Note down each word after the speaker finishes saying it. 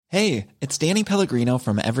Hey, it's Danny Pellegrino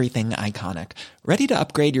from Everything Iconic. Ready to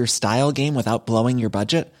upgrade your style game without blowing your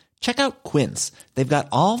budget? Check out Quince. They've got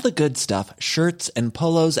all the good stuff, shirts and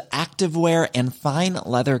polos, activewear, and fine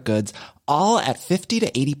leather goods, all at 50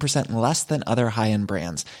 to 80% less than other high-end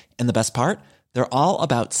brands. And the best part? They're all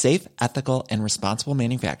about safe, ethical, and responsible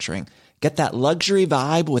manufacturing. Get that luxury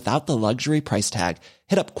vibe without the luxury price tag.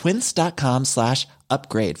 Hit up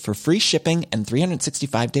quince.com/upgrade for free shipping and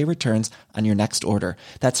 365-day returns on your next order.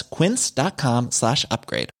 That's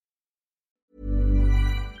quince.com/upgrade.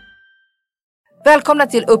 Välkomna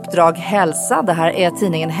till Uppdrag Hälsa. Det här är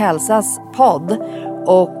tidningen Hälsas podd.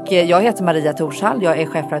 Och jag heter Maria Torshall. Jag är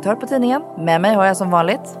chefredaktör på tidningen. Med mig har jag som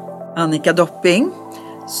vanligt Annika Dopping,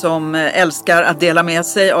 som älskar att dela med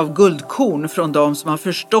sig av guldkorn från de som har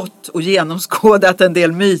förstått och genomskådat en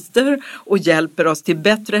del myter och hjälper oss till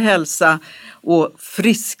bättre hälsa och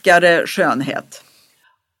friskare skönhet.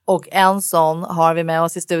 Och en sån har vi med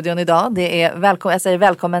oss i studion idag. Det är jag säger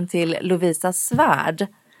välkommen till Lovisa Svärd.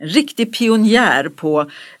 En riktig pionjär på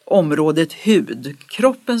området hud,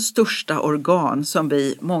 kroppens största organ, som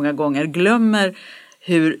vi många gånger glömmer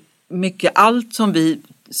hur mycket allt som vi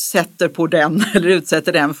sätter på den eller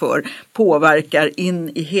utsätter den för påverkar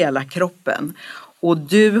in i hela kroppen. Och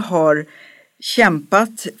du har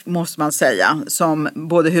kämpat, måste man säga, som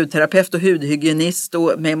både hudterapeut och hudhygienist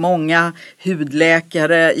och med många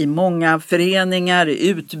hudläkare i många föreningar, i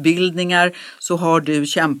utbildningar, så har du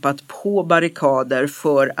kämpat på barrikader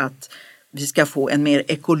för att vi ska få en mer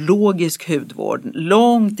ekologisk hudvård,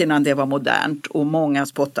 långt innan det var modernt och många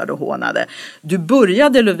spottade och hånade. Du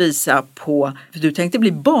började, Lovisa, för du tänkte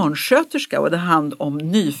bli barnsköterska och hade hand om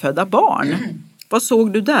nyfödda barn. Vad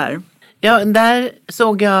såg du där? Ja, där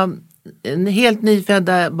såg jag en helt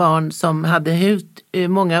nyfödda barn som hade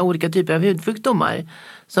många olika typer av hudsjukdomar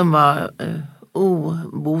som var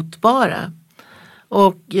obotbara.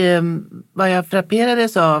 Och vad jag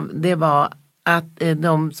frapperades av, det var att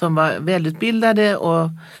de som var välutbildade och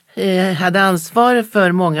hade ansvar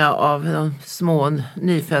för många av de små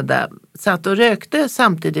nyfödda satt och rökte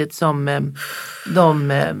samtidigt som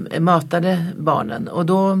de matade barnen. Och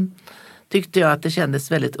då tyckte jag att det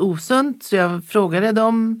kändes väldigt osunt, så jag frågade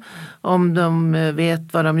dem om de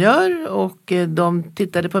vet vad de gör, och de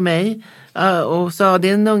tittade på mig och sa: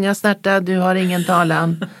 din unga snärta, du har ingen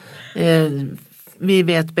talan, vi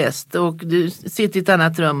vet bäst, och du sitter i ett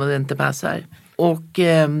annat rum och det inte passar. Och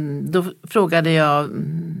då frågade jag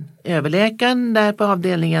överläkaren där på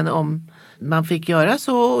avdelningen om man fick göra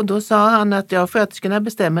så, och då sa han att sköterskorna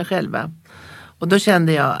bestämmer själva. Och då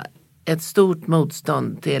kände jag ett stort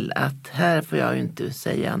motstånd till att här får jag ju inte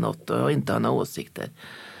säga något och inte ha några åsikter.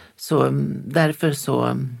 Så därför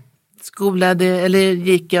så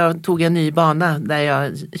tog en ny bana där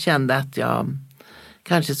jag kände att jag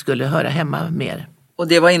kanske skulle höra hemma mer. Och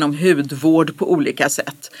det var inom hudvård på olika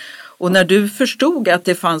sätt. Och när du förstod att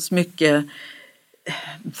det fanns mycket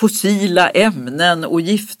fossila ämnen och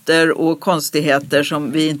gifter och konstigheter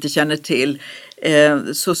som vi inte känner till,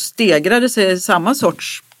 så stegrade sig samma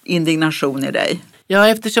sorts indignation i dig. Ja,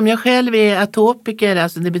 eftersom jag själv är atopiker,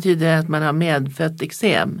 alltså det betyder att man har medfött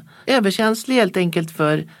eksem. Överkänslig helt enkelt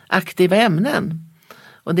för aktiva ämnen.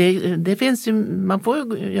 Och det finns ju,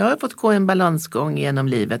 jag har fått gå en balansgång genom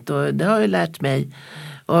livet, och det har ju lärt mig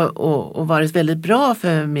och varit väldigt bra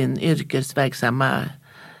för min yrkesverksamma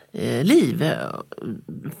liv.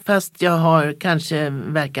 Fast jag har kanske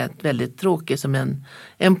verkat väldigt tråkig som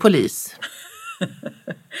en polis.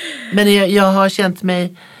 Men jag har känt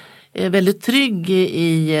mig väldigt trygg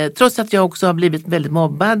trots att jag också har blivit väldigt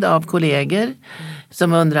mobbad av kollegor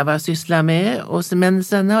som undrar vad jag sysslar med. Men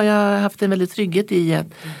sen har jag haft en väldigt trygghet i att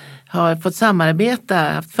ha fått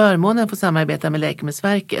haft förmånen att få samarbeta med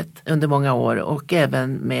Läkemedelsverket under många år, och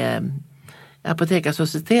även med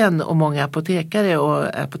Apotekarsocieteten och många apotekare,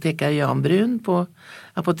 och apotekare Jan Brun på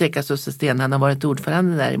Apotekarsocieteten, han har varit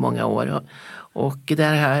ordförande där i många år. Och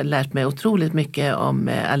där har jag lärt mig otroligt mycket om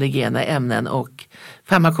allergena ämnen och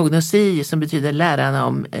farmakognosi, som betyder läran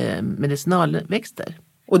om medicinalväxter.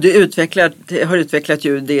 Och du har utvecklat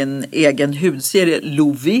ju din egen hudserie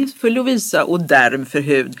Lovi för Lovisa och Derm för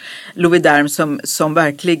hud. Lovi Derm som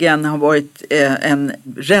verkligen har varit en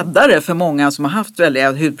räddare för många som har haft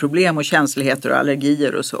väldiga hudproblem och känsligheter och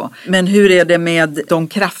allergier och så. Men hur är det med de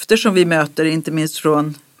krafter som vi möter, inte minst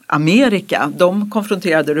från Amerika? De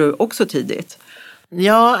konfronterade du också tidigt.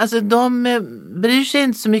 Ja, alltså de bryr sig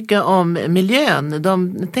inte så mycket om miljön.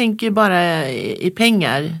 De tänker ju bara i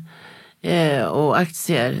pengar och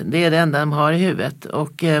aktier. Det är det enda de har i huvudet.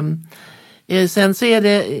 Och sen så är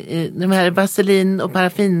det de här vaselin- och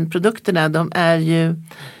paraffinprodukterna, de är ju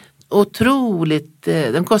otroligt,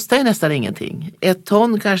 de kostar ju nästan ingenting. 1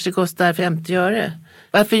 ton kanske kostar 50 öre.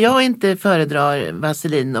 Varför jag inte föredrar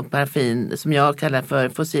vaselin och paraffin som jag kallar för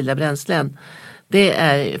fossila bränslen, det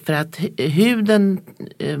är för att huden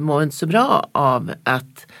mår inte så bra av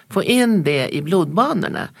att få in det i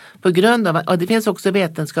blodbanorna. På grund av, och det finns också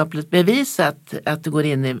vetenskapligt bevisat att det går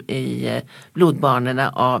in i blodbanorna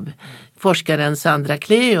av forskaren Sandra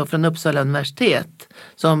Cleo från Uppsala universitet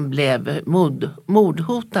som blev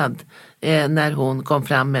mordhotad när hon kom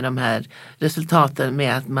fram med de här resultaten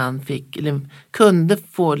med att man kunde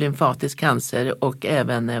få lymfatisk cancer och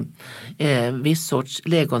även viss sorts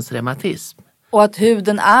legonsreumatism. Och att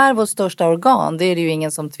huden är vårt största organ, det är det ju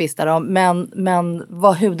ingen som tvistar om. Men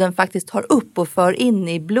vad huden faktiskt tar upp och för in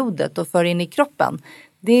i blodet och för in i kroppen,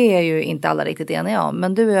 det är ju inte alla riktigt eniga om.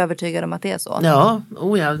 Men du är övertygad om att det är så? Ja,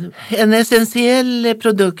 en essentiell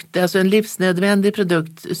produkt, alltså en livsnödvändig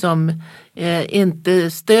produkt som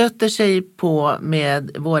inte stöter sig på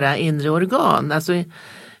med våra inre organ. Alltså,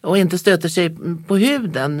 och inte stöter sig på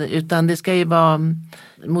huden, utan det ska ju vara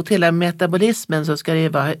mot hela metabolismen, så ska det ju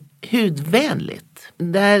vara hudvänligt.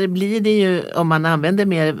 Där blir det ju, om man använder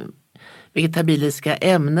mer vegetabiliska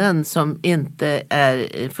ämnen som inte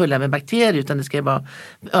är fulla med bakterier, utan det ska vara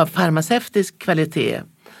av farmaceutisk kvalitet.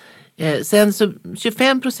 Sen så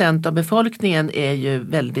 25% av befolkningen är ju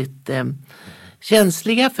väldigt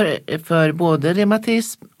känsliga för både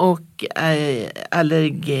reumatism och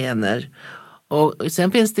allergener. Och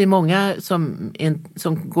sen finns det många som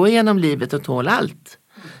går igenom livet och tål allt.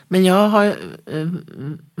 Men jag har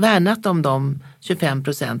värnat om de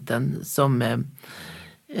 25% som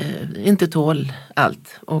inte tål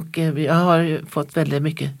allt. Och jag har fått väldigt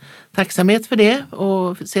mycket tacksamhet för det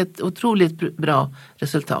och sett otroligt bra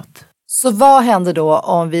resultat. Så vad händer då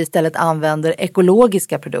om vi istället använder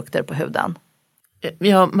ekologiska produkter på huden?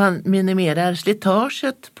 Ja, man minimerar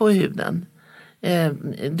slitaget på huden.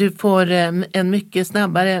 Du får en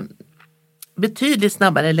betydligt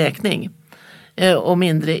snabbare läkning och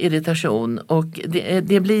mindre irritation, och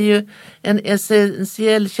det blir ju en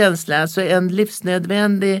essentiell känsla, alltså en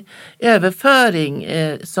livsnödvändig överföring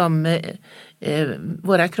som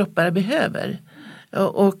våra kroppar behöver.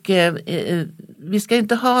 Och vi ska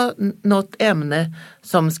inte ha något ämne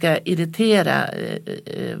som ska irritera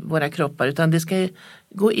våra kroppar, utan det ska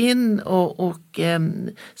gå in och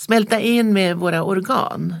smälta in med våra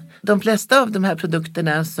organ. De flesta av de här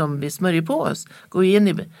produkterna som vi smörjer på oss går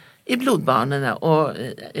in i blodbanorna, och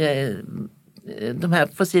de här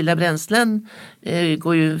fossila bränslen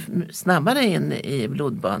går ju snabbare in i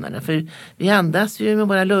blodbanorna, för vi andas ju med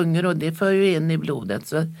våra lungor och det för ju in i blodet,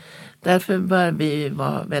 så därför bör vi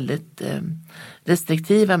vara väldigt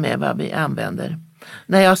restriktiva med vad vi använder.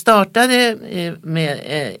 När jag startade med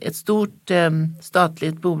ett stort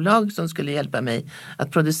statligt bolag som skulle hjälpa mig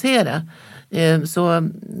att producera, så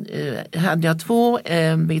hade jag 2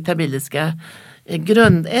 vegetabiliska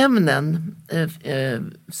grundämnen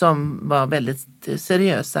som var väldigt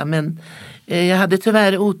seriösa, men jag hade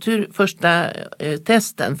tyvärr otur första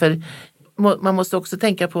testen, för man måste också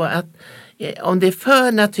tänka på att om det är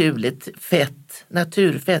för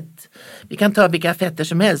naturfett, vi kan ta vilka fetter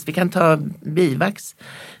som helst, vi kan ta bivax,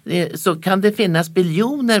 så kan det finnas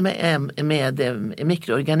biljoner med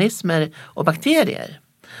mikroorganismer och bakterier.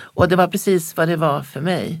 Och det var precis vad det var för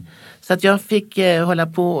mig. Så att jag fick hålla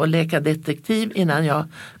på och leka detektiv innan jag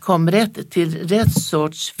kom till rätt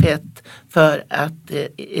sorts fett för att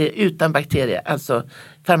utan bakterier, alltså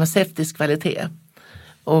farmaceutisk kvalitet.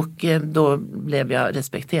 Och då blev jag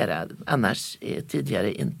respekterad, annars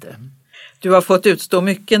tidigare inte. Du har fått utstå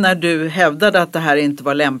mycket när du hävdade att det här inte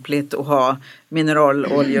var lämpligt att ha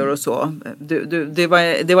mineraloljor och så.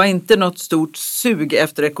 Det var inte något stort sug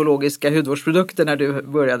efter ekologiska hudvårdsprodukter när du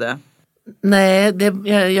började? Nej,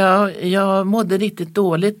 jag mådde riktigt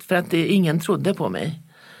dåligt för att ingen trodde på mig.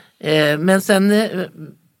 Men sen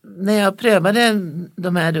när jag prövade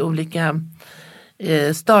de här olika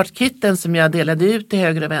startkitten som jag delade ut till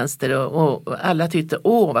höger och vänster, och alla tyckte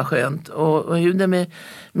vad skönt, och huden är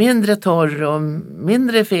mindre torr och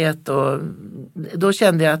mindre fet, och då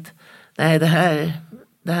kände jag att nej, det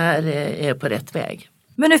här är på rätt väg.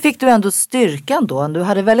 Men nu fick du ändå styrkan då. Du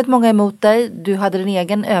hade väldigt många emot dig, du hade din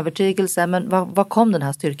egen övertygelse, men var kom den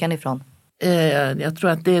här styrkan ifrån? Jag tror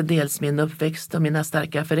att det är dels min uppväxt och mina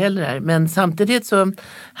starka föräldrar. Men samtidigt så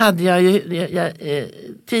hade jag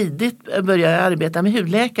tidigt börjat arbeta med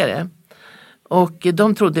hudläkare. Och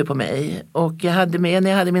de trodde på mig. Och när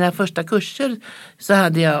jag hade mina första kurser så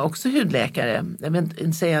hade jag också hudläkare. Jag vill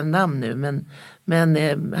inte säga namn nu, men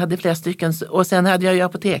hade flera stycken. Och sen hade jag ju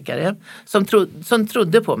apotekare som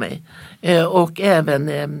trodde på mig. Och även,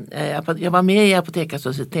 jag var med i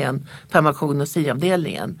Apotekarsocieteten,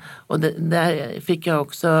 farmakognosi-avdelningen. Och där fick jag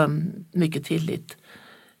också mycket tillit.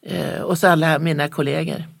 Och så alla mina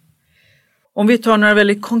kollegor. Om vi tar några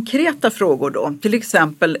väldigt konkreta frågor då, till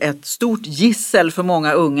exempel ett stort gissel för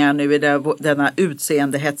många unga nu i denna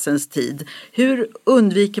utseendehetsens tid. Hur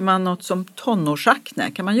undviker man något som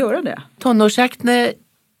tonårsakne? Kan man göra det? Tonårsakne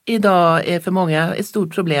idag är för många ett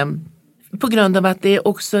stort problem på grund av att det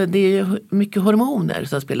är mycket hormoner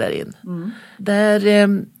som spelar in. Mm.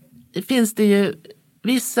 Där finns det ju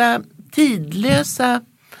vissa tidlösa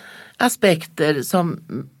aspekter som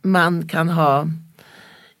man kan ha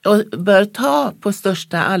och bör ta på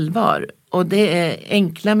största allvar, och det är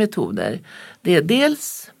enkla metoder. Det är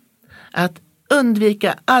dels att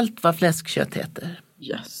undvika allt vad fläskkött heter.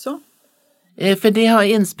 Jaså? För det har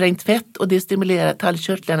insprängt fett och det stimulerar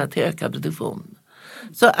talgkörtlarna till ökad produktion.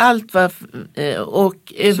 Så allt vad...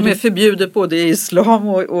 som är förbjudet både i islam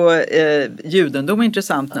och judendom,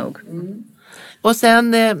 intressant nog. Mm. Och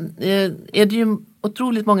sen är det ju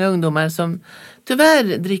otroligt många ungdomar som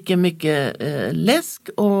tyvärr dricker mycket läsk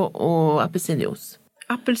och apelsinjuice.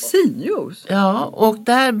 Apelsinjuice? Ja, och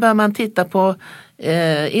där bör man titta på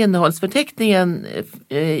innehållsförteckningen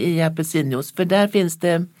i apelsinjuice. För där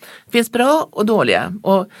finns bra och dåliga.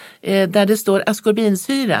 Och där det står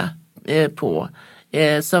askorbinsyra på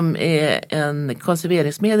som är en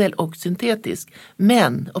konserveringsmedel och syntetisk.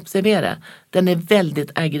 Men observera, den är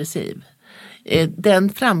väldigt aggressiv. Den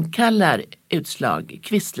framkallar utslag,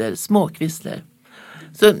 kvissler, småkvissler.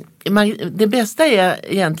 Så det bästa är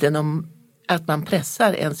egentligen att man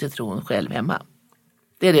pressar en citron själv hemma.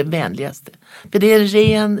 Det är det vänligaste. För det är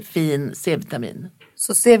ren, fin C-vitamin.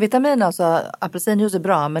 Så C-vitamin, alltså apelsinjuice är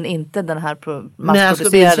bra, men inte den här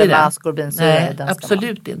massproducerade med askorbinsyra? Nej,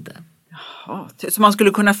 absolut inte. Jaha, så man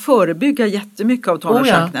skulle kunna förebygga jättemycket av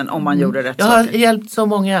tonårsaknen om man gjorde rätt saker? Jag har hjälpt så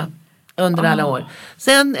många under alla år.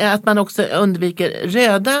 Sen är att man också undviker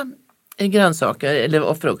röda grönsaker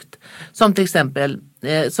och frukt. Som till exempel,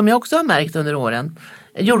 som jag också har märkt under åren,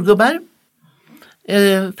 jordgubbar,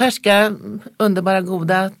 färska, underbara,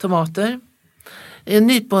 goda tomater,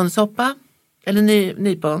 nyponsoppa eller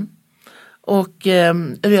nypon och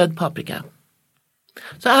röd paprika.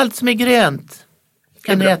 Så allt som är grönt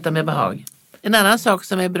kan du äta med behag. En annan sak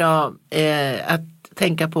som är bra att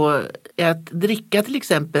tänka på är att dricka till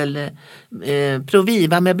exempel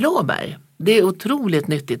Proviva med blåbär. Det är otroligt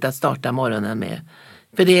nyttigt att starta morgonen med.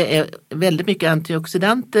 För det är väldigt mycket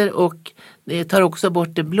antioxidanter och det tar också bort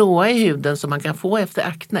det blåa i huden som man kan få efter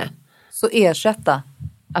akne. Så ersätta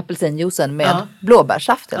apelsinjuicen med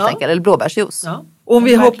blåbärssaft helt enkelt, eller blåbärsjuice. Ja. Om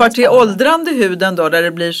vi hoppar till åldrande huden då, där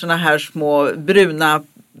det blir såna här små bruna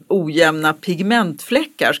ojämna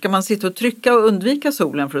pigmentfläckar. Ska man sitta och trycka och undvika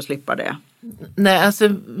solen för att slippa det? Nej,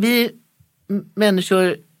 alltså vi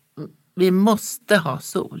människor, vi måste ha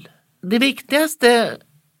sol. Det viktigaste,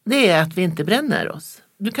 det är att vi inte bränner oss.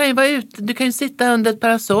 Du kan ju vara ute, du kan ju sitta under ett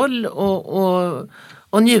parasoll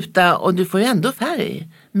och njuta, och du får ju ändå färg.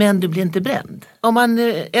 Men du blir inte bränd. Om man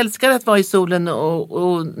älskar att vara i solen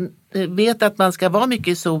och vet att man ska vara mycket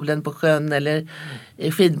i solen på sjön eller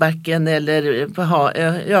skidbacken eller på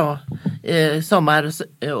sommar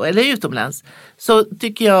eller utomlands, så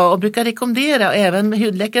tycker jag och brukar rekommendera, och även med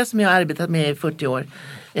hudläkare som jag har arbetat med i 40 år,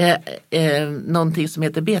 någonting som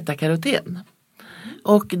heter betakaroten.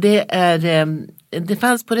 Och det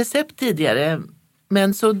fanns på recept tidigare,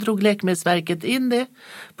 men så drog Läkemedelsverket in det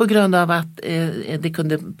på grund av att det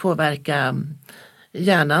kunde påverka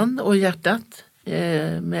hjärnan och hjärtat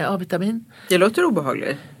med A-vitamin. Det låter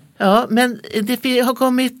obehagligt. Ja, men det har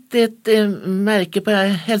kommit ett märke på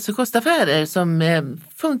hälsokostaffärer som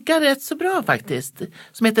funkar rätt så bra faktiskt.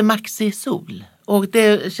 Som heter Maxi Sol. Och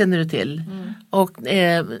det känner du till. Mm. Och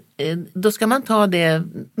då ska man ta det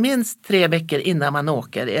minst 3 veckor innan man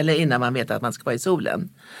åker eller innan man vet att man ska vara i solen.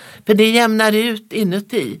 För det jämnar ut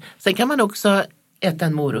inuti. Sen kan man också äta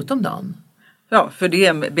en morot om dagen. Ja, för det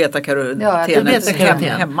är betakaroten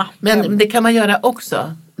hemma. Men det kan man göra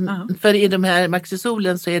också. För i de här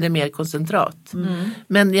Maxisolen så är det mer koncentrat. Mm.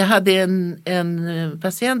 Men jag hade en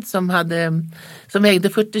patient som vägde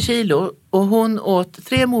 40 kilo och hon åt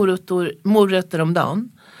 3 morötter om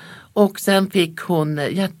dagen. Och sen fick hon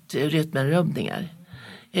hjärtrytmenrubbningar.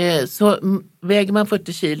 Så väger man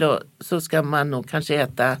 40 kilo så ska man nog kanske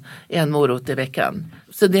äta 1 morot i veckan.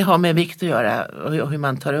 Så det har med vikt att göra och hur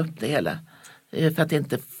man tar upp det hela. För att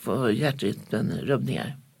inte få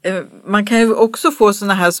hjärtrytmenrubbningar. Man kan ju också få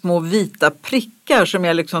såna här små vita prickar som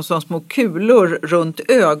är liksom som små kulor runt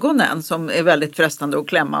ögonen som är väldigt frestande att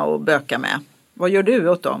klämma och böka med. Vad gör du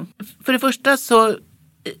åt dem? För det första så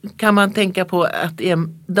kan man tänka på att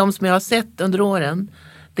de som jag har sett under åren,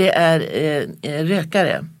 det är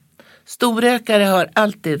rökare. Storrökare har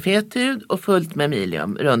alltid fet hud och fullt med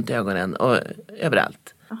milium runt ögonen och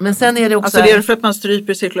överallt. Men sen är det också... Alltså det är för att man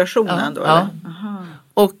stryper cirkulationen då? Ja.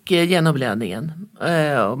 Och genomblödningen.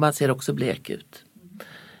 Och man ser också blek ut.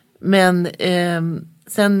 Men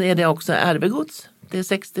sen är det också ärvegods. Det är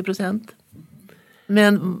 60%.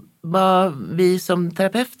 Men vad vi som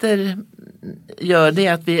terapeuter gör, det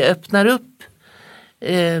är att vi öppnar upp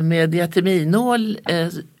med diateminål.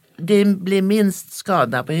 Det blir minst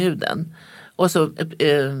skada på huden. Och så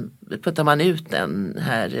puttar man ut den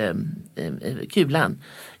här kulan.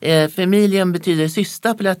 För milium betyder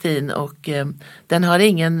cysta på latin och den har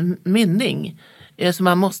ingen mynning. Så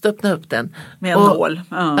man måste öppna upp den. Med en nål.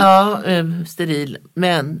 Ja, steril.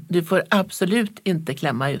 Men du får absolut inte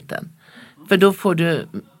klämma ut den. För då får du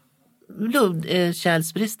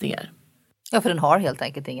blodkärlsbristningar. Ja, för den har helt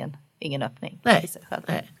enkelt ingen öppning. Nej.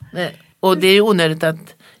 Och det är onödigt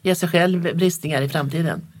att ge sig själv bristningar i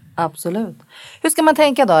framtiden. Absolut. Hur ska man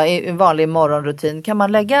tänka då i en vanlig morgonrutin? Kan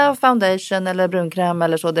man lägga foundation eller brunkräm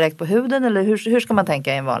eller så direkt på huden? Eller hur ska man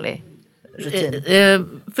tänka i en vanlig rutin?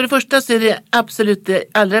 För det första så är det absolut det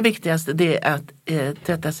allra viktigaste, det är att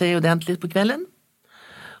tvätta sig ordentligt på kvällen.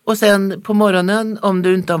 Och sen på morgonen, om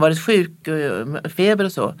du inte har varit sjuk, feber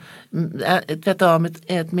och så, tvätta av med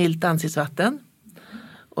ett milt ansiktsvatten.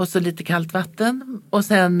 Och så lite kallt vatten. Och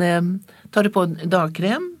sen tar du på en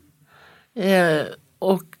dagkräm.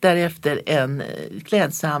 Och därefter en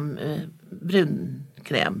klädsam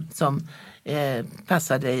brunkräm som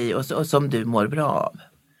passar dig och som du mår bra av.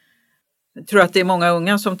 Jag tror att det är många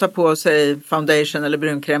unga som tar på sig foundation eller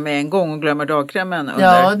brunkräm med en gång och glömmer dagkrämen under.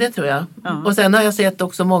 Ja, det tror jag. Ja. Och sen har jag sett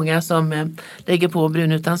också många som lägger på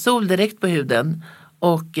brun utan sol direkt på huden.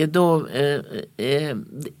 Och då,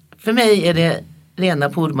 för mig är det rena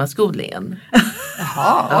pormaskodlingen.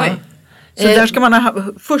 Jaha, oj. Så där ska man ha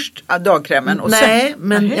först dagkrämen och nej,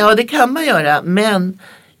 men ja, det kan man göra. Men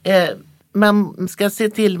man ska se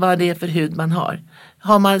till vad det är för hud man har.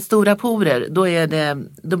 Har man stora porer,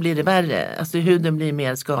 då blir det värre. Alltså huden blir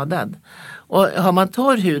mer skadad. Och har man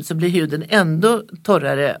torr hud så blir huden ändå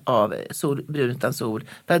torrare av brun utan sol.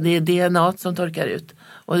 För det är DNA som torkar ut.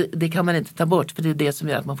 Och det kan man inte ta bort, för det är det som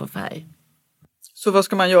gör att man får färg. Så vad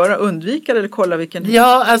ska man göra? Undvika eller kolla vilken hud?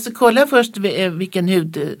 Ja, alltså kolla först vilken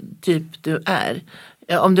hudtyp du är.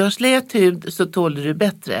 Om du har slät hud så tåler du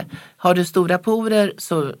bättre. Har du stora porer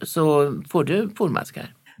så får du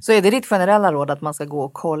pormaskar. Så är det ditt generella råd att man ska gå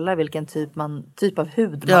och kolla vilken typ av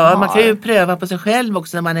hud man har? Ja, man kan ju pröva på sig själv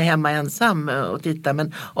också när man är hemma ensam och titta.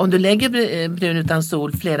 Men om du lägger brun utan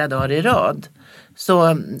sol flera dagar i rad,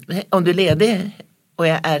 så om du är ledig och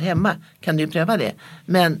jag är hemma kan du ju pröva det.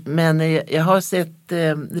 Men jag har sett,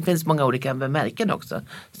 det finns många olika märken också.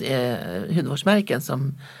 Hudvårdsmärken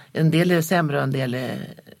som en del är sämre och en del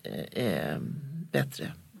är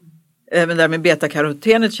bättre. Men där med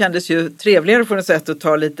betakarotenet kändes ju trevligare på något sätt att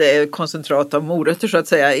ta lite koncentrat av morötter så att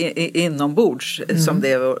säga inombords som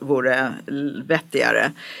det vore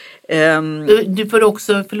vettigare. Du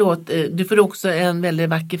får också en väldigt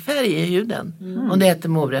vacker färg i huden om du äter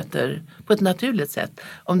morötter på ett naturligt sätt.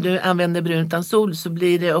 Om du använder brun utan sol så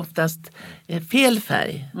blir det oftast fel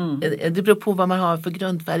färg. Det beror på vad man har för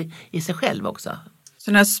grundfärg i sig själv också.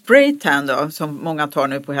 Så den här spraytan då som många tar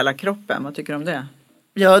nu på hela kroppen, vad tycker du om det?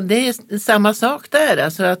 Ja, det är samma sak där.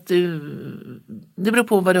 Alltså att det beror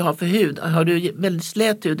på vad du har för hud. Har du väldigt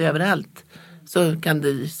slät hud överallt så kan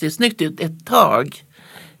det se snyggt ut ett tag.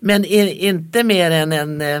 Men inte mer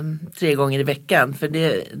än 3 gånger i veckan. För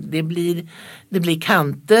det blir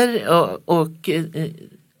kanter och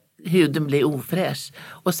huden blir ofräsch.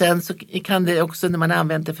 Och sen så kan det också när man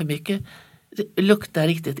använder för mycket lukta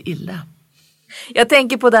riktigt illa. Jag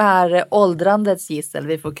tänker på det här åldrandets gissel.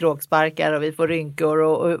 Vi får kråksparkar och vi får rynkor.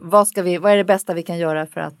 Och vad är det bästa vi kan göra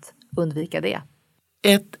för att undvika det?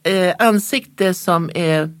 Ett ansikte som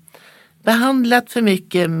är behandlat för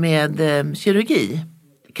mycket med kirurgi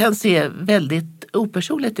kan se väldigt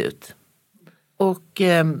opersonligt ut. Och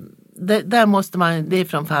där måste man, det är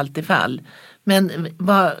från fall till fall. Men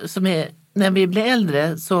när vi blir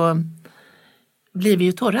äldre så blir vi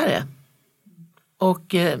ju torrare.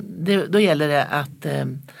 Och då gäller det att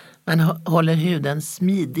man håller huden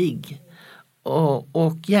smidig.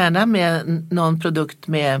 Och gärna med någon produkt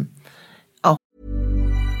med... Ja.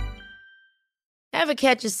 Ever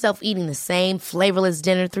catch yourself eating the same flavorless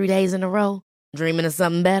dinner 3 days in a row? Dreaming of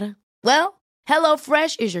something better? Well,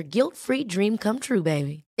 HelloFresh is your guilt-free dream come true,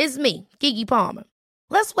 baby. It's me, Keke Palmer.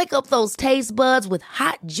 Let's wake up those taste buds with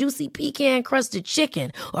hot, juicy pecan-crusted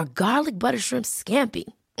chicken or garlic butter shrimp scampi.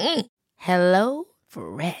 Hello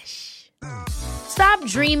Fresh. Stop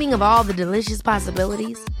dreaming of all the delicious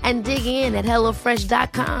possibilities and dig in at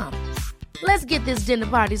HelloFresh.com. Let's get this dinner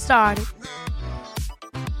party started.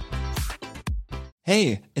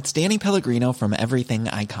 Hey, it's Danny Pellegrino from Everything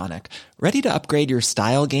Iconic. Ready to upgrade your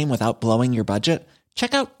style game without blowing your budget?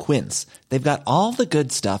 Check out Quince. They've got all the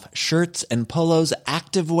good stuff, shirts and polos,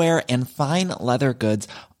 activewear, and fine leather goods,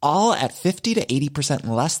 all at 50 to 80%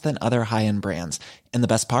 less than other high-end brands. And the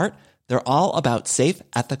best part? They're all about safe,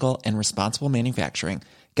 ethical, and responsible manufacturing.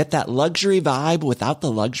 Get that luxury vibe without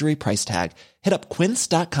the luxury price tag. Hit up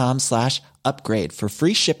quince.com/upgrade for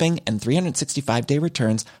free shipping and 365-day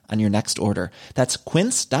returns on your next order. That's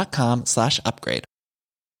quince.com/upgrade.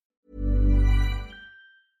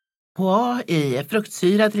 HA i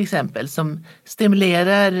fruktsyra till exempel som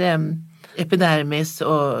stimulerar epidermis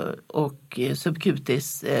och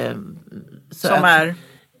subcutis. Som är?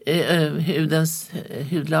 Hudens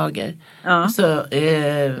hudlager. Ja. Så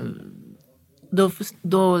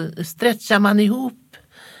då stretchar man ihop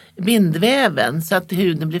bindväven så att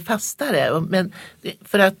huden blir fastare. Men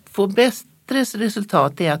för att få bättre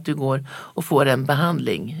resultat är att du går och får en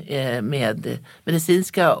behandling med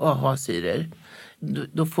medicinska AHA-syror.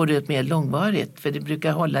 Då får du ett mer långvarigt, för det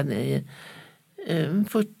brukar hålla i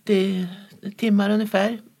 40 timmar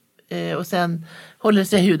ungefär. Och sen håller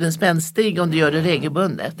sig huden spänstig om du gör det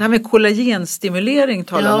regelbundet. Det här med kollagenstimulering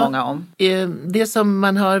talar många om. Det som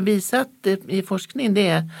man har visat i forskning, det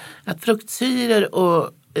är att fruktsyror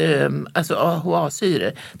och alltså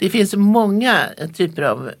AHA-syror. Det finns många typer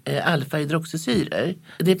av alfa-hydroxysyror.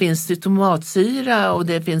 Det finns tomatsyra och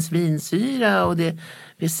det finns vinsyra och det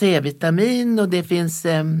finns C-vitamin och det finns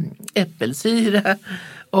äppelsyra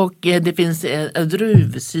och det finns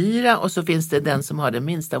druvsyra och så finns det den som har den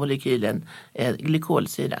minsta molekylen,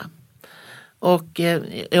 glykolsyra. Och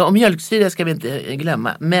mjölksyra ska vi inte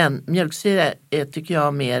glömma, men mjölksyra tycker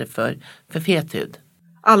jag mer för fet hud.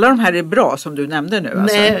 Alla de här är bra som du nämnde nu?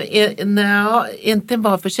 Alltså. Nej, inte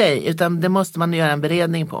bara för sig, utan det måste man göra en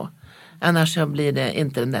beredning på. Annars så blir det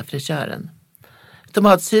inte den där fräschören.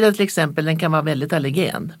 Tomatsyra till exempel, den kan vara väldigt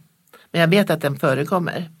allergen. Men jag vet att den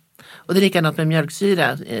förekommer. Och det är likadant med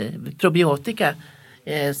mjölksyra, probiotika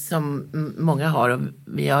som många har och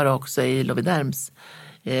vi har också i Loviderms.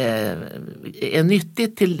 Är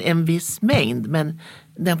nyttigt till en viss mängd, men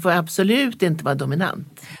den får absolut inte vara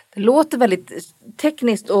dominant. Det låter väldigt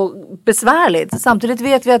tekniskt och besvärligt. Samtidigt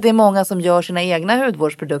vet vi att det är många som gör sina egna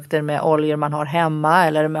hudvårdsprodukter med oljor man har hemma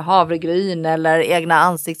eller med havregryn eller egna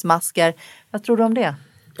ansiktsmasker. Vad tror du om det?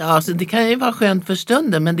 Ja, alltså det kan ju vara skönt för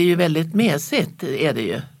stunden, men det är ju väldigt mesigt, är det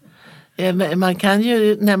ju. Man kan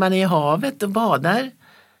ju när man är i havet och badar,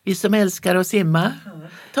 vi som älskar att simma,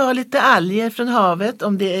 ta lite alger från havet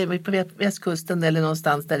om det är på västkusten eller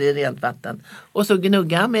någonstans där det är rent vatten. Och så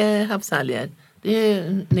gnugga med havsalger. Det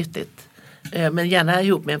är nyttigt. Men gärna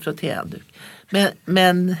ihop med en frottéhandduk.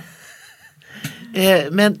 Men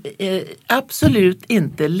absolut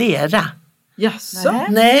inte lera. Jaså?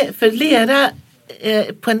 Nej, för lera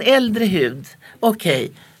på en äldre hud,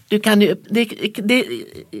 okej. Du kan ju,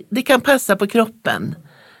 det kan passa på kroppen.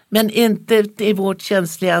 Men inte i vårt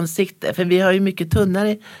känsliga ansikte. För vi har ju mycket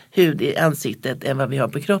tunnare hud i ansiktet än vad vi har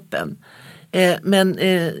på kroppen. Men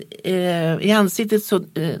i ansiktet så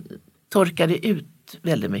torkar det ut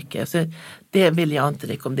väldigt mycket. Så det vill jag inte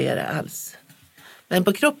rekommendera alls. Men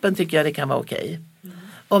på kroppen tycker jag det kan vara okej.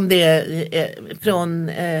 Om det är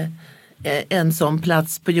från en sån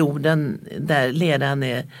plats på jorden där leran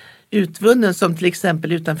är utvunnen, som till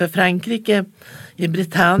exempel utanför Frankrike, i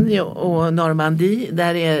Bretagne och Normandie,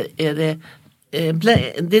 där är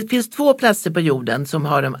det finns 2 platser på jorden som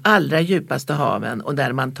har de allra djupaste haven och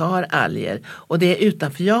där man tar alger. Och det är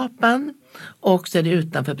utanför Japan och så är det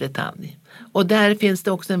utanför Bretagne. Och där finns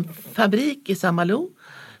det också en fabrik i Saint-Malo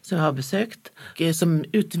som jag har besökt som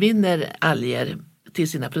utvinner alger till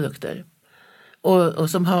sina produkter. Och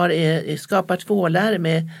som har skapat tvålar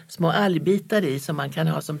med små algbitar i som man kan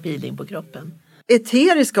ha som peeling på kroppen.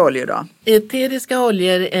 Eteriska oljor då? Eteriska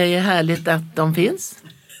oljor är härligt att de finns.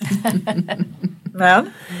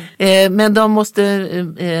 Men de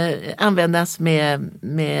måste användas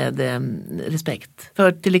med respekt.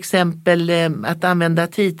 För till exempel att använda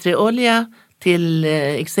tea tree-olja till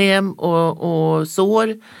eksem och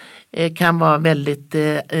sår kan vara väldigt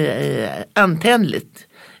antändligt.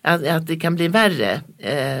 Att det kan bli värre.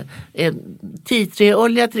 Tea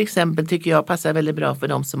tree-olja till exempel tycker jag passar väldigt bra för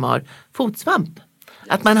de som har fotsvamp.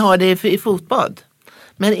 Att man har det i fotbad.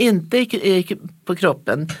 men inte på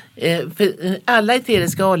kroppen. För alla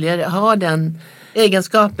eteriska oljor har den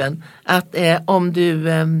egenskapen att om du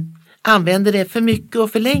använder det för mycket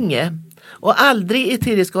och för länge och aldrig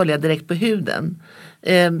eterisk olja direkt på huden,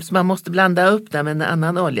 så man måste blanda upp det med en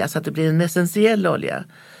annan olja så att det blir en essentiell olja.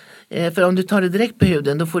 För om du tar det direkt på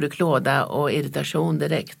huden då får du klåda och irritation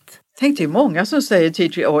direkt. Tänk, det är många som säger tea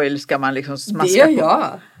tree oil ska man liksom smaska det gör på.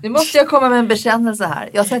 jag. Nu måste jag komma med en bekännelse här.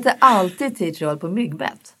 Jag sätter alltid tea tree oil på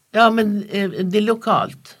myggbett. Ja, men det är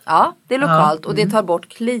lokalt. Ja, det är lokalt och det tar bort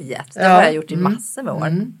kliet. Det har jag gjort i massor med år.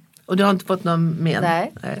 Mm. Och du har inte fått någon men?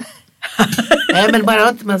 Nej. Nej, men bara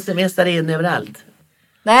att man semestrar in överallt.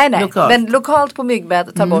 Nej. Lokalt. Men lokalt på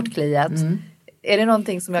myggbett tar bort kliet. Är det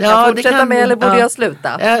någonting som jag kan fortsätta med eller borde jag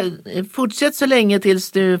sluta? Fortsätt så länge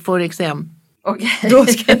tills du får eksem. Okay. Då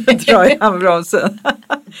ska du dra i handbromsen.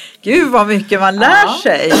 Gud vad mycket man lär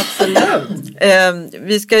sig. Absolut.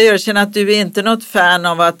 Vi ska erkänna att du är inte något fan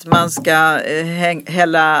av att man ska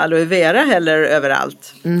hälla aloe vera heller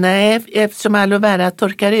överallt. Nej, eftersom aloe vera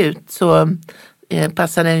torkar ut så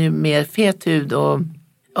passar den ju mer fet hud. Och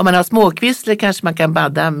om man har småkvistler kanske man kan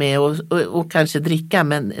badda med och kanske dricka,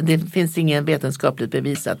 men det finns ingen vetenskapligt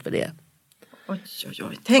bevisat för det. Oj.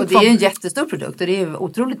 Tänk och det är ju en jättestor produkt och det är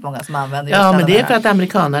otroligt många som använder just men det är för att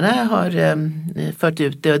amerikanerna har fört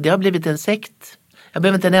ut det och det har blivit en sekt. Jag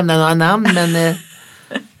behöver inte nämna några namn, men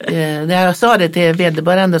när jag sa det till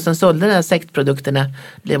vederbörande som sålde de här sektprodukterna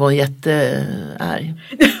blev hon jättearg.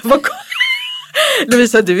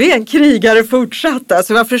 Lovisa, du är en krigare fortsatt.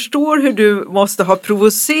 Alltså jag förstår hur du måste ha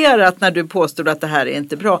provocerat när du påstod att det här är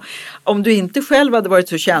inte bra. Om du inte själv hade varit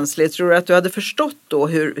så känslig, tror du att du hade förstått då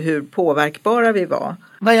hur påverkbara vi var?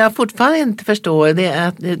 Vad jag fortfarande inte förstår det är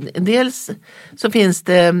att dels så finns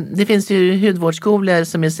det finns ju hudvårdsskolor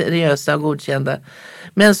som är seriösa och godkända,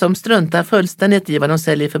 men som struntar fullständigt i vad de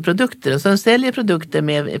säljer för produkter. Och så de säljer produkter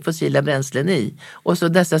med fossila bränslen i. Och så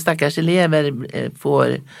dessa stackars elever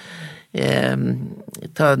får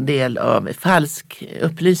ta del av falsk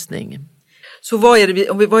upplysning. Så vad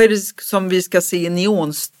är det som vi ska se i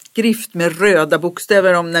neonskrift med röda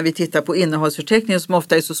bokstäver om när vi tittar på innehållsförteckningen som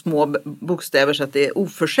ofta är så små bokstäver så att det är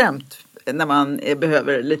oförskämt när man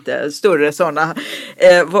behöver lite större sådana.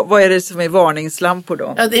 Vad är det som är varningslampor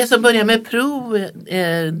då? Ja, det som börjar med pro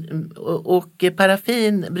och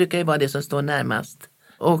paraffin brukar ju vara det som står närmast.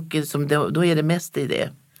 Och då är det mest i det.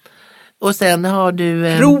 Och sen har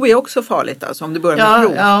du... Pro är också farligt alltså, om du börjar med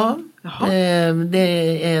pro? Ja.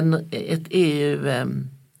 Det är ett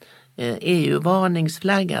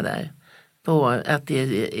EU-varningsflagga där på att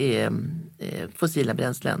det är fossila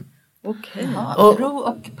bränslen. Okej. Ja, pro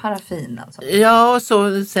och paraffin alltså. Ja,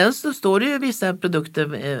 sen så står det ju vissa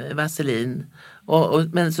produkter, vaselin.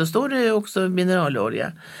 Men så står det också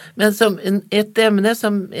mineralolja. Men som ett ämne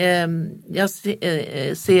som jag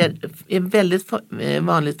ser är väldigt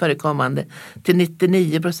vanligt förekommande till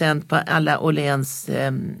 99% på alla Åhléns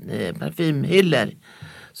parfymhyllor,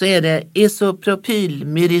 så är det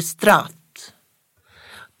isopropylmyristrat.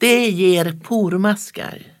 Det ger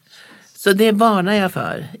pormaskar. Så det varnar jag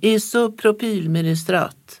för.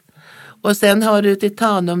 Isopropylmyristrat. Och sen har du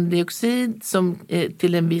titaniumdioxid som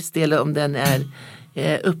till en viss del, om den är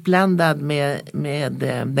uppblandad med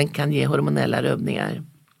den kan ge hormonella rubbningar.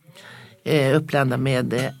 Uppblandad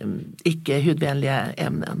med icke hudvänliga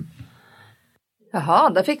ämnen. Jaha,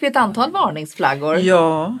 där fick vi ett antal varningsflaggor.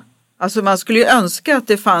 Ja, alltså man skulle ju önska att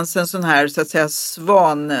det fanns en sån här så att säga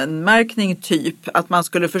svanmärkning typ. Att man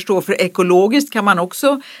skulle förstå, för ekologiskt kan man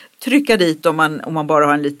också trycka dit om man bara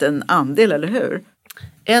har en liten andel, eller hur?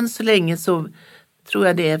 Än så länge så tror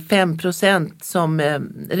jag det är 5% som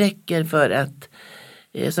räcker för att,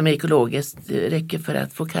 som är ekologiskt, räcker för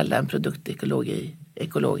att få kalla en produkt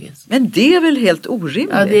ekologisk. Men det är väl helt orimligt?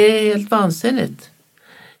 Ja, det är helt vansinnigt.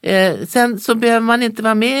 Sen så behöver man inte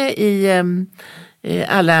vara med i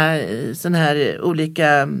alla sådana här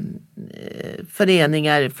olika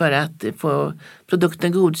föreningar för att få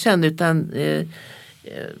produkten godkänd, utan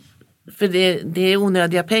för det är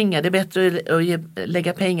onödiga pengar. Det är bättre att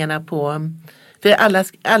lägga pengarna på... För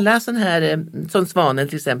alla sån här, som Svanen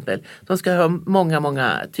till exempel, de ska ha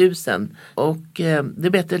många tusen. Och det är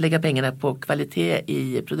bättre att lägga pengarna på kvalitet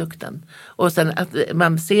i produkten. Och sen att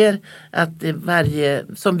man ser att varje,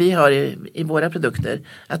 som vi har i våra produkter,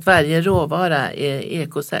 att varje råvara är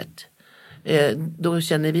ekocert. Då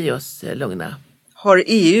känner vi oss lugna. Har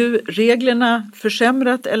EU-reglerna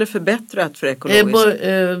försämrat eller förbättrat för ekologiskt?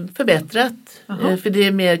 Förbättrat, för det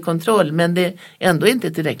är mer kontroll, men det är ändå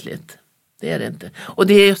inte tillräckligt. Det är det inte. Och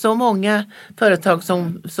det är så många företag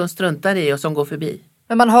som struntar i och som går förbi.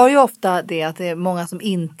 Men man hör ju ofta det att det är många som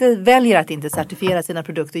inte väljer att inte certifiera sina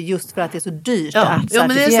produkter just för att det är så dyrt att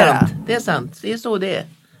certifiera. Men det är sant. Det är så det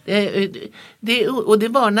är.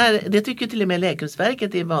 Det tycker till och med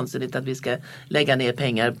Läkemedelsverket är vansinnigt att vi ska lägga ner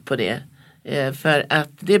pengar på det. För att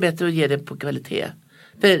det är bättre att ge det på kvalitet.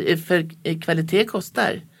 För kvalitet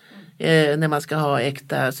kostar. När man ska ha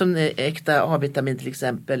äkta A-vitamin till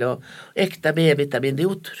exempel och äkta B-vitamin. Det är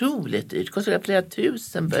otroligt dyrt. Det kostar flera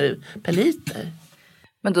tusen per liter.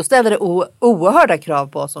 Men då ställer det oerhörda krav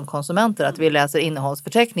på oss som konsumenter att vi läser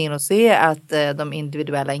innehållsförteckningen och ser att de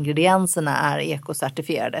individuella ingredienserna är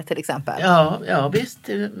ekocertifierade till exempel. Ja visst.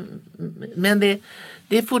 Men det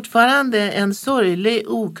är fortfarande en sorglig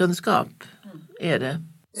okunskap, är det.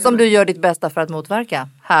 Som du gör ditt bästa för att motverka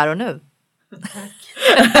här och nu.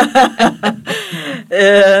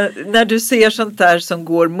 När du ser sånt där som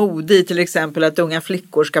går mode i, till exempel att unga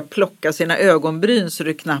flickor ska plocka sina ögonbryn så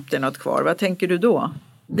det knappt är något kvar, vad tänker du då?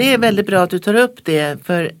 Det är väldigt bra att du tar upp det,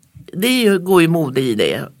 för det går ju mode i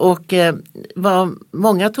det. Och vad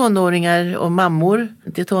många tonåringar och mammor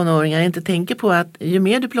till tonåringar inte tänker på att ju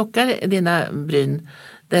mer du plockar dina bryn,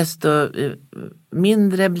 desto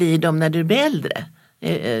mindre blir de när du blir äldre.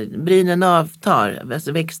 Brynen avtar,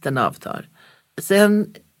 alltså växten avtar.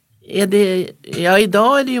 Sen är det,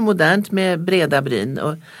 idag är det ju modernt med breda bryn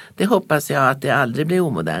och det hoppas jag att det aldrig blir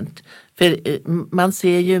omodernt. För man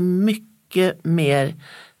ser ju mycket mer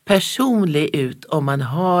personlig ut om man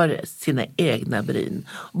har sina egna bryn.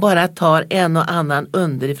 Bara tar en och annan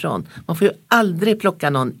underifrån. Man får ju aldrig plocka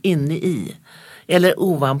någon inne i eller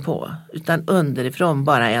ovanpå, utan underifrån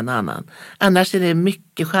bara en annan. Annars är det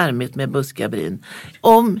mycket charmigt med buskiga bryn.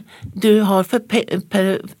 Om du har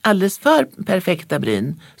alldeles för perfekta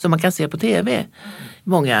bryn som man kan se på tv,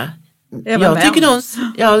 många, jag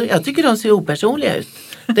tycker de ser opersonliga ut.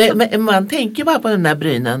 Man tänker bara på den där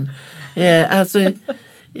brynen.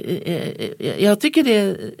 Jag tycker det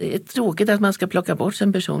är tråkigt att man ska plocka bort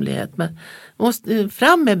sin personlighet. Men måste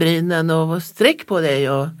fram med brynen och sträck på dig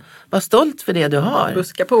och var stolt för det du har.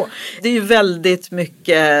 Buska på. Det är ju väldigt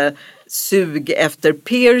mycket sug efter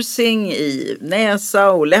piercing i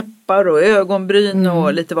näsa och läppar och ögonbryn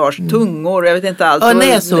och lite vars tungor, jag vet inte allt. Och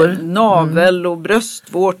näsor. Navel och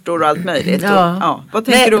bröstvårtor och allt möjligt. Ja. Vad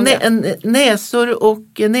tänker du om det? Näsor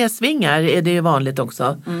och näsvingar är det ju vanligt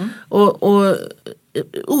också. Och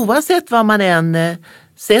oavsett vad man än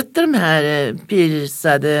sätter de här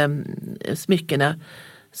piercade smyckena,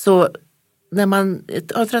 så när man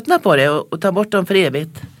har tröttnat på det och tar bort dem för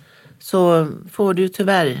evigt, så får du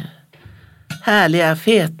tyvärr härliga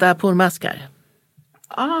feta pormaskar.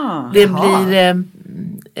 Det blir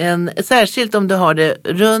särskilt om du har det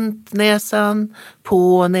runt näsan,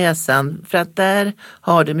 på näsan, för att där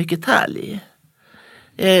har du mycket talg.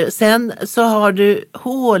 Sen så har du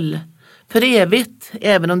hål för evigt,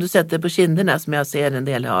 även om du sätter på kinderna som jag ser en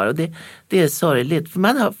del har. Och det är sorgligt, för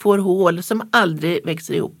man får hål som aldrig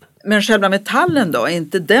växer ihop. Men själva metallen då, är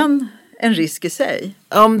inte den en risk i sig?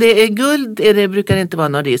 Om det är guld brukar det inte vara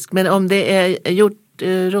någon risk. Men om det är gjort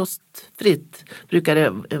rostfritt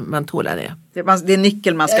brukar man tåla det. Det är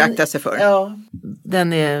nickel man ska akta sig för. Ja,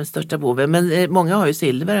 den är största boven. Men många har ju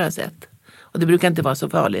silver, har jag sett. Och det brukar inte vara så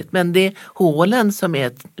farligt. Men det är hålen som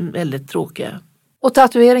är väldigt tråkiga. Och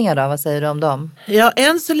tatueringar då, vad säger du om dem? Ja,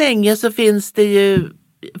 än så länge så finns det ju,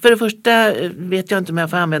 för det första vet jag inte om jag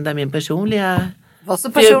får använda min personliga. Vad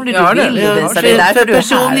så personligt du vill, Lisa, det är därför du är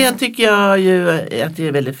personligen tycker jag ju att det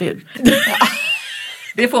är väldigt fult.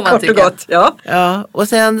 Det får man tycka. Gott, ja, och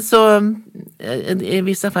sen så i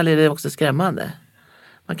vissa fall är det också skrämmande.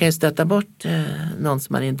 Man kan ju stöta bort någon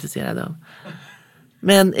som man är intresserad av.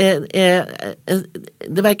 Men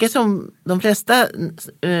det verkar som de flesta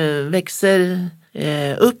växer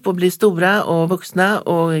upp och blir stora och vuxna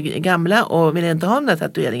och gamla och vill inte ha de där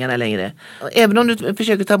tatueringarna längre. Även om du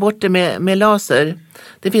försöker ta bort det med laser.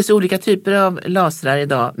 Det finns olika typer av lasrar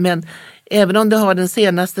idag, men även om du har den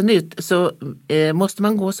senaste nytt så måste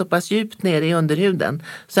man gå så pass djupt ner i underhuden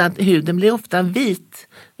så att huden blir ofta vit.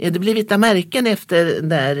 Det blir vita märken efter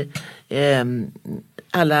där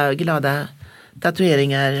alla glada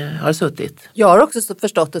tatueringar har suttit. Jag har också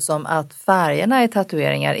förstått det som att färgerna i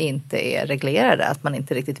tatueringar inte är reglerade. Att man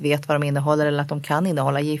inte riktigt vet vad de innehåller eller att de kan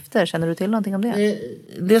innehålla gifter. Känner du till någonting om det?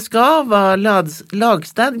 Det ska vara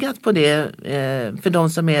lagstadgat på det för de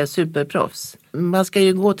som är superproffs. Man ska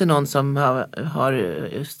ju gå till någon som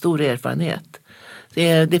har stor erfarenhet.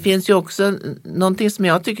 Det finns ju också någonting som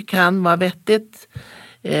jag tycker kan vara vettigt.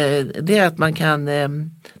 Det är att man kan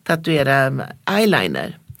tatuera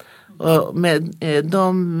eyeliner. Och med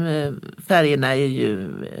de färgerna är ju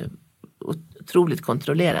otroligt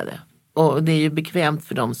kontrollerade. Och det är ju bekvämt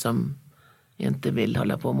för de som inte vill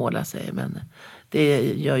hålla på och måla sig. Men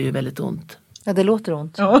det gör ju väldigt ont. Ja, det låter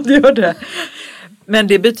ont. Ja, det gör det. Men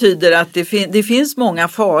det betyder att det finns många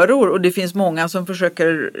faror och det finns många som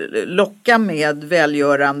försöker locka med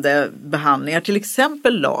välgörande behandlingar. Till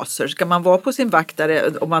exempel laser. Ska man vara på sin vakt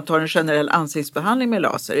där om man tar en generell ansiktsbehandling med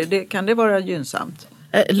laser? Kan det vara gynnsamt?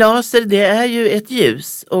 Laser, det är ju ett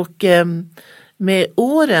ljus och med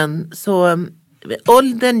åren så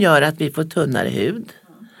åldern gör att vi får tunnare hud.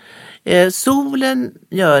 Solen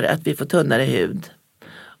gör att vi får tunnare hud.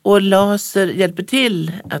 Och laser hjälper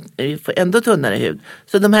till att vi får ändå tunnare hud.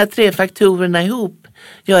 Så de här 3 faktorerna ihop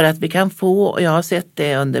gör att vi kan få, och jag har sett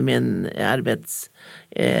det under min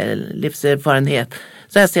livserfarenhet,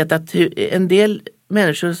 så jag har sett att en del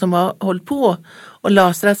människor som har hållit på och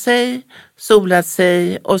lasrat sig, solat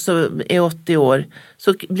sig och så är 80 år,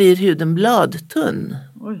 så blir huden bladtunn.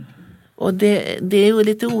 Oj. Och det är ju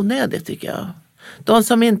lite onödigt tycker jag. De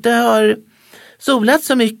som inte har solat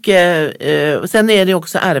så mycket, och sen är det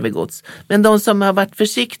också arvegods. Men de som har varit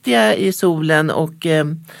försiktiga i solen och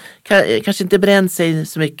kanske inte bränt sig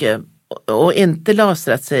så mycket och inte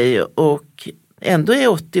lasrat sig och ändå är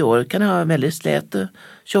 80 år kan ha väldigt slät och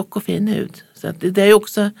tjock och fin hud. Så att det är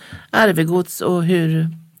också arvegods och hur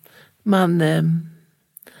man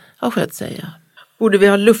har skött sig. Ja. Borde vi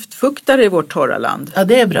ha luftfuktare i vårt torra land? Ja,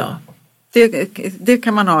 det är bra. Det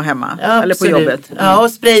kan man ha hemma, Ja, eller på jobbet. Ja,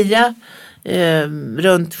 och spraya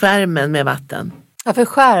runt skärmen med vatten. Ja, för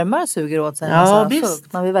skärmar suger åt sig en Ja, massa visst.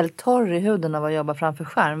 fukt. Man blir väldigt torr i huden av att jobba framför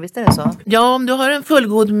skärm. Visst är det så? Ja, om du har en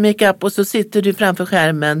fullgod makeup och så sitter du framför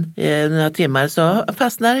skärmen några timmar så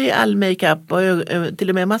fastnar i all makeup och till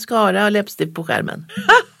och med mascara och läppstift på skärmen.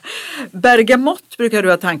 Bergamott brukar du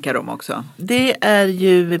ha tankar om också. Det är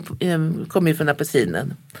ju, kommer ju från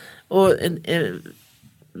apelsinen. Och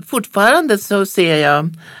fortfarande så ser jag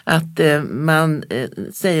att man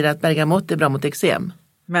säger att bergamott är bra mot eksem.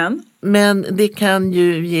 Men det kan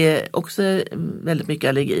ju ge också väldigt mycket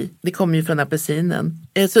allergi. Det kommer ju från apelsinen.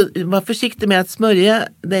 Så var försiktig med att smörja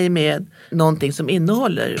dig med någonting som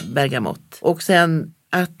innehåller bergamott. Och sen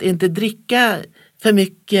att inte dricka för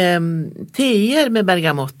mycket teer med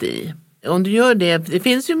bergamott i. Om du gör det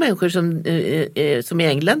finns ju människor som i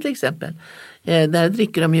England till exempel. Där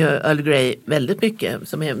dricker de ju Earl Grey väldigt mycket,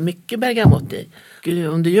 som är mycket bergamott i.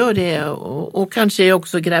 Om du gör det och kanske är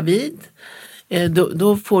också gravid,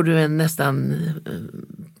 då får du en nästan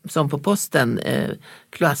som på posten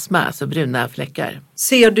kloasma, alltså bruna fläckar.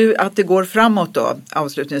 Ser du att det går framåt då,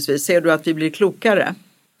 avslutningsvis? Ser du att vi blir klokare?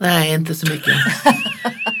 Nej, inte så mycket.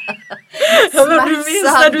 Ja, men du minns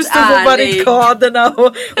när du stod på barrikaderna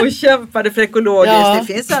och kämpade för ekologiskt. Ja.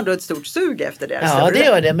 Det finns ändå ett stort sug efter det. Ja, det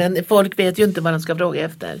gör det. Men folk vet ju inte vad de ska fråga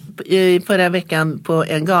efter. Förra veckan på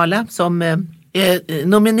en gala som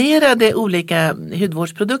nominerade olika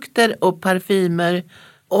hudvårdsprodukter och parfymer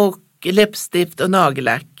och läppstift och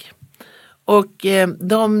nagellack. Och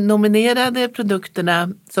de nominerade produkterna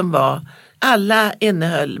som var, alla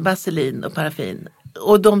innehöll vaselin och paraffin.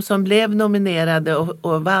 Och de som blev nominerade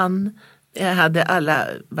och vann hade alla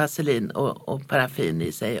vaselin och paraffin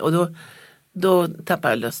i sig. Och då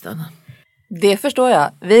tappade jag lusten. Det förstår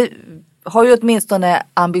jag. Vi har ju åtminstone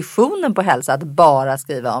ambitionen på hälsa att bara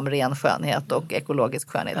skriva om ren skönhet och ekologisk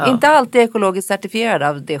skönhet. Ja. Inte alltid ekologiskt certifierad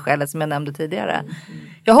av det skälet som jag nämnde tidigare.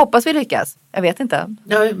 Jag hoppas vi lyckas. Jag vet inte.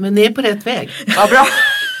 Ja, men ni är på rätt väg. Ja, bra.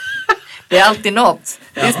 Det är alltid något.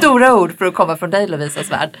 Det är stora ord för att komma från dig, Lovisa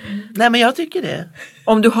Svärd. Nej, men jag tycker det.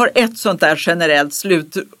 Om du har ett sånt där generellt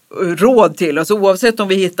slutråd till oss, oavsett om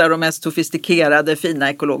vi hittar de mest sofistikerade, fina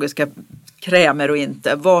ekologiska krämer och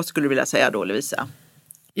inte, vad skulle du vilja säga då, Lovisa?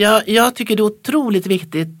 Ja, jag tycker det är otroligt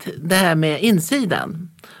viktigt det här med insidan.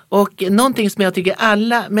 Och någonting som jag tycker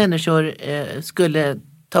alla människor skulle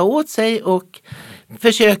ta åt sig och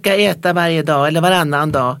försöka äta varje dag eller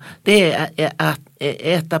varannan dag, det är att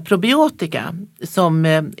äta probiotika som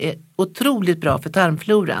är otroligt bra för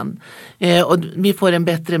tarmfloran. Och vi får en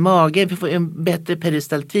bättre mage, vi får en bättre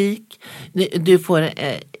peristaltik,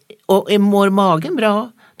 och mår magen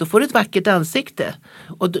bra, då får du ett vackert ansikte.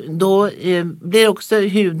 Och då blir också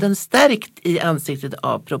huden stärkt i ansiktet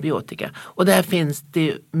av probiotika. Och där finns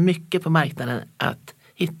det mycket på marknaden att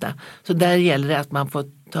hitta. Så där gäller det att man får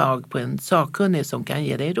tag på en sakkunnig som kan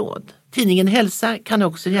ge dig råd. Tidningen Hälsa kan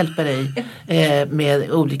också hjälpa dig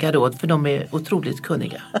med olika råd, för de är otroligt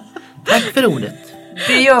kunniga. Tack för ordet.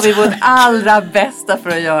 Det gör vi vårt allra bästa för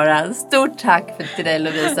att göra. Stort tack till dig,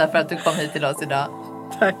 Lovisa, för att du kom hit till oss idag.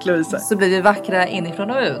 Tack, Lovisa. Så blir vi vackra inifrån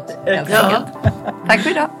och ut. Ja. Tack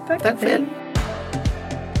för idag. Tack själv.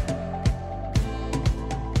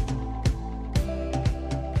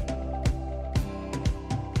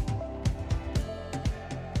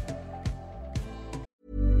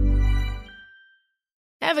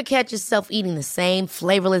 Ever catch yourself eating the same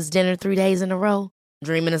flavorless dinner 3 days in a row?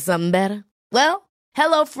 Dreaming of something better? Well,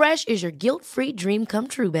 HelloFresh is your guilt-free dream come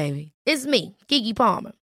true, baby. It's me, Keke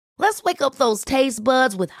Palmer. Let's wake up those taste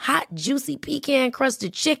buds with hot, juicy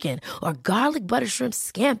pecan-crusted chicken or garlic butter shrimp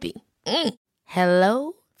scampi.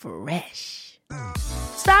 Hello Fresh.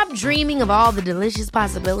 Stop dreaming of all the delicious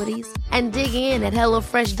possibilities and dig in at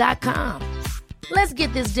HelloFresh.com. Let's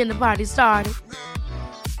get this dinner party started.